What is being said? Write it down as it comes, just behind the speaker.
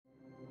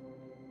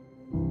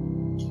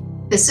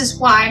This is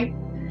why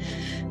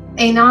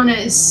Anana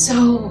is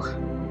so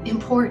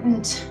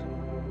important,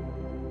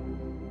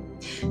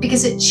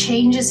 because it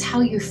changes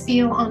how you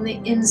feel on the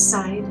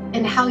inside,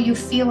 and how you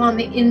feel on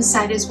the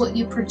inside is what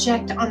you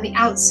project on the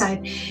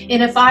outside.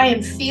 And if I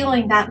am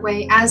feeling that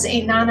way as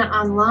Anana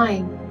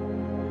online,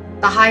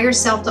 the higher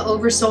self, the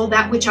oversoul,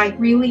 that which I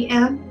really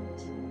am,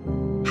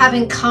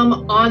 having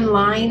come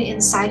online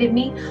inside of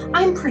me,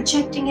 I'm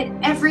projecting it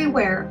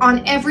everywhere,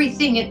 on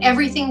everything, and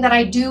everything that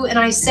I do and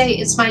I say.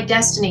 It's my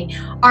destiny.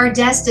 Our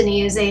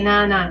destiny is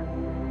Anana.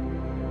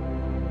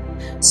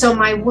 So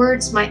my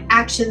words, my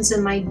actions,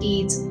 and my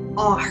deeds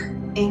are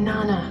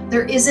Anana.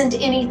 There isn't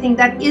anything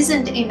that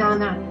isn't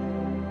Anana.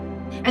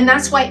 And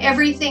that's why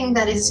everything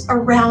that is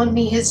around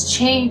me has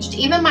changed.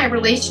 Even my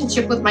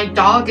relationship with my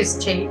dog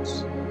has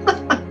changed.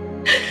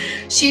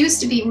 She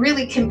used to be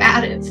really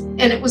combative,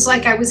 and it was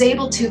like I was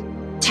able to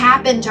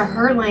tap into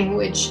her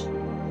language,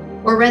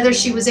 or rather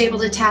she was able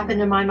to tap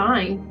into my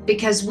mind,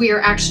 because we are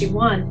actually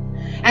one.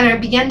 And I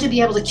began to be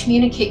able to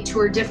communicate to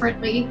her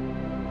differently,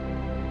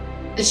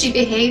 and she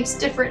behaves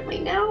differently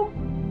now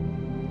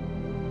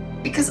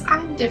because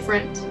I'm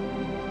different.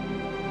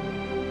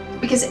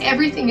 Because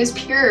everything is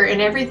pure,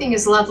 and everything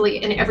is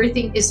lovely, and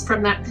everything is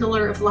from that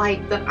pillar of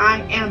light that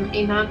I am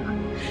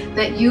Anana,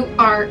 that you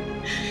are.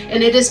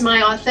 And it is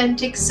my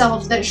authentic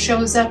self that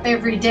shows up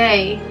every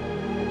day,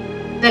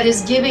 that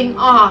is giving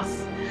off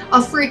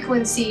a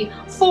frequency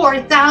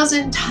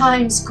 4,000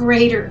 times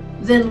greater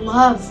than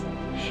love.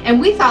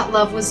 And we thought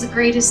love was the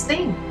greatest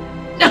thing.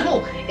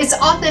 No, it's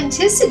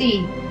authenticity.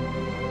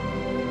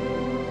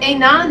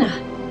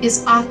 Anana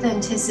is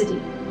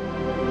authenticity.